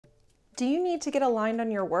Do you need to get aligned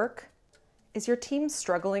on your work? Is your team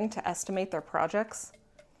struggling to estimate their projects?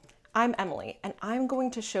 I'm Emily, and I'm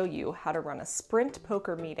going to show you how to run a sprint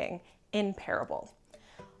poker meeting in Parabol.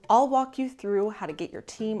 I'll walk you through how to get your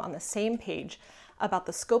team on the same page about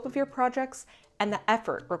the scope of your projects and the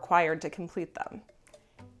effort required to complete them.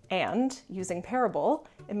 And using Parabol,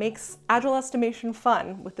 it makes agile estimation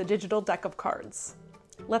fun with the digital deck of cards.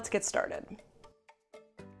 Let's get started.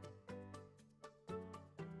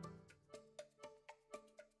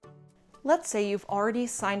 Let's say you've already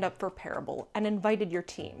signed up for Parabol and invited your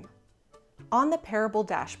team. On the Parabol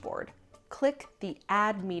dashboard, click the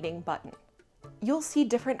Add Meeting button. You'll see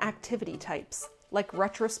different activity types like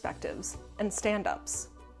retrospectives and stand-ups.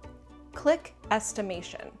 Click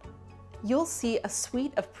Estimation. You'll see a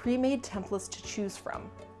suite of pre-made templates to choose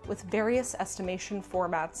from with various estimation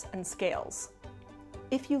formats and scales.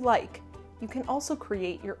 If you like, you can also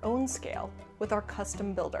create your own scale with our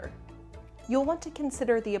custom builder. You'll want to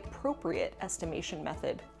consider the appropriate estimation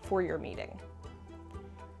method for your meeting.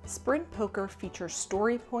 Sprint Poker features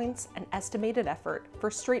story points and estimated effort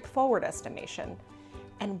for straightforward estimation,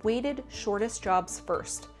 and weighted shortest jobs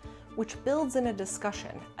first, which builds in a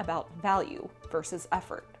discussion about value versus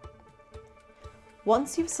effort.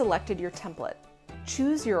 Once you've selected your template,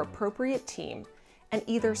 choose your appropriate team and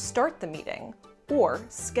either start the meeting or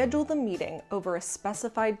schedule the meeting over a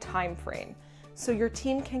specified time frame so your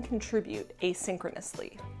team can contribute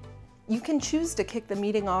asynchronously. You can choose to kick the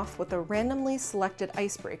meeting off with a randomly selected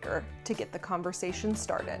icebreaker to get the conversation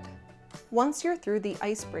started. Once you're through the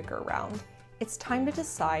icebreaker round, it's time to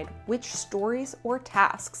decide which stories or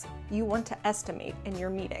tasks you want to estimate in your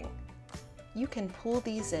meeting. You can pull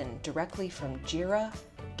these in directly from Jira,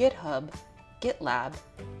 GitHub, GitLab,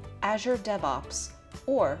 AzureDevOps,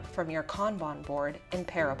 or from your kanban board in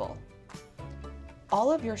Parabol.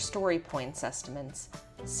 All of your story points estimates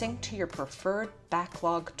sync to your preferred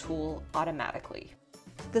backlog tool automatically.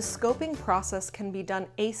 The scoping process can be done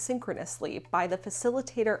asynchronously by the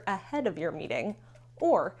facilitator ahead of your meeting,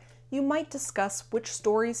 or you might discuss which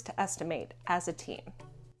stories to estimate as a team.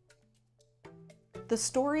 The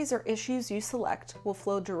stories or issues you select will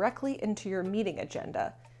flow directly into your meeting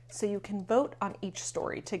agenda, so you can vote on each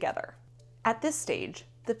story together. At this stage,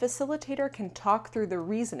 the facilitator can talk through the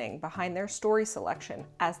reasoning behind their story selection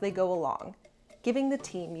as they go along, giving the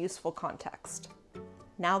team useful context.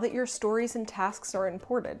 Now that your stories and tasks are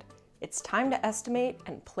imported, it's time to estimate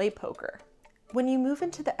and play poker. When you move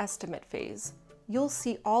into the estimate phase, you'll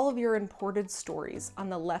see all of your imported stories on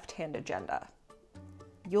the left-hand agenda.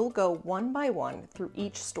 You'll go one by one through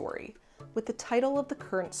each story, with the title of the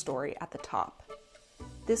current story at the top.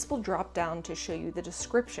 This will drop down to show you the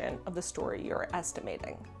description of the story you're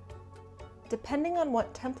estimating. Depending on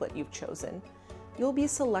what template you've chosen, you'll be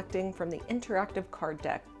selecting from the interactive card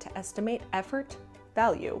deck to estimate effort,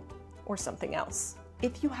 value, or something else.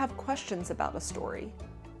 If you have questions about a story,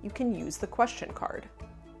 you can use the question card.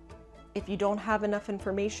 If you don't have enough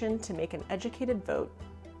information to make an educated vote,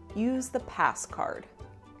 use the pass card.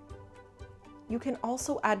 You can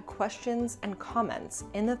also add questions and comments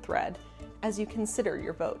in the thread as you consider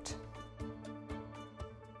your vote.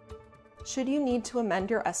 Should you need to amend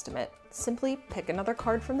your estimate, simply pick another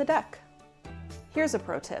card from the deck. Here's a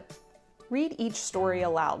pro tip. Read each story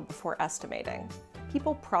aloud before estimating.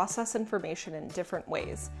 People process information in different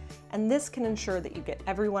ways, and this can ensure that you get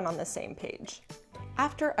everyone on the same page.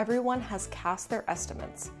 After everyone has cast their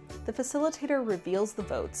estimates, the facilitator reveals the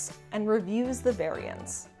votes and reviews the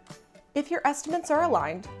variance. If your estimates are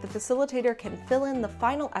aligned, the facilitator can fill in the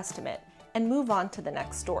final estimate and move on to the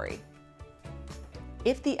next story.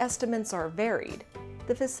 If the estimates are varied,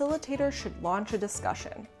 the facilitator should launch a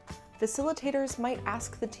discussion. Facilitators might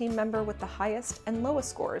ask the team member with the highest and lowest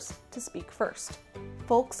scores to speak first.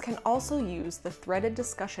 Folks can also use the threaded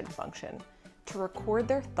discussion function to record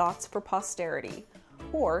their thoughts for posterity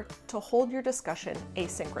or to hold your discussion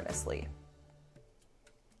asynchronously.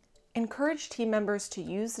 Encourage team members to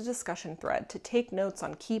use the discussion thread to take notes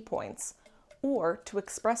on key points or to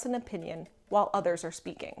express an opinion while others are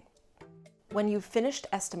speaking. When you've finished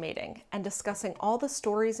estimating and discussing all the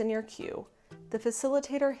stories in your queue, the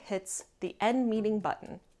facilitator hits the End Meeting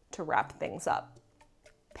button to wrap things up.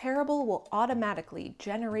 Parabol will automatically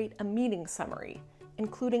generate a meeting summary,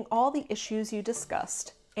 including all the issues you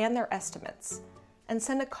discussed and their estimates, and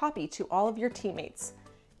send a copy to all of your teammates,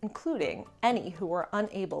 including any who were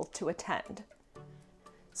unable to attend.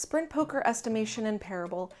 Sprint Poker estimation in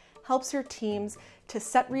Parabol helps your teams to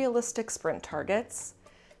set realistic sprint targets,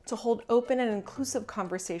 to hold open and inclusive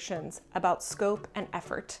conversations about scope and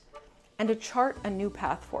effort, and to chart a new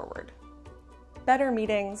path forward. Better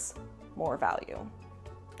meetings, more value.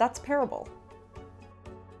 That's Parabol.